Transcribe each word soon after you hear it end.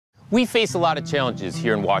We face a lot of challenges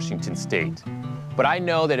here in Washington State, but I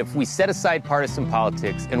know that if we set aside partisan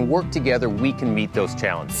politics and work together, we can meet those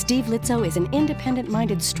challenges. Steve Litzow is an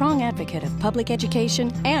independent-minded, strong advocate of public education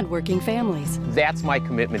and working families. That's my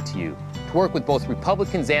commitment to you, to work with both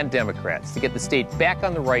Republicans and Democrats to get the state back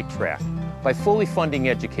on the right track by fully funding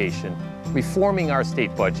education, reforming our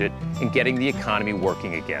state budget, and getting the economy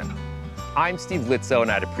working again. I'm Steve Litzow, and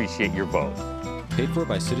I'd appreciate your vote. Paid for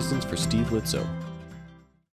by Citizens for Steve Litzow.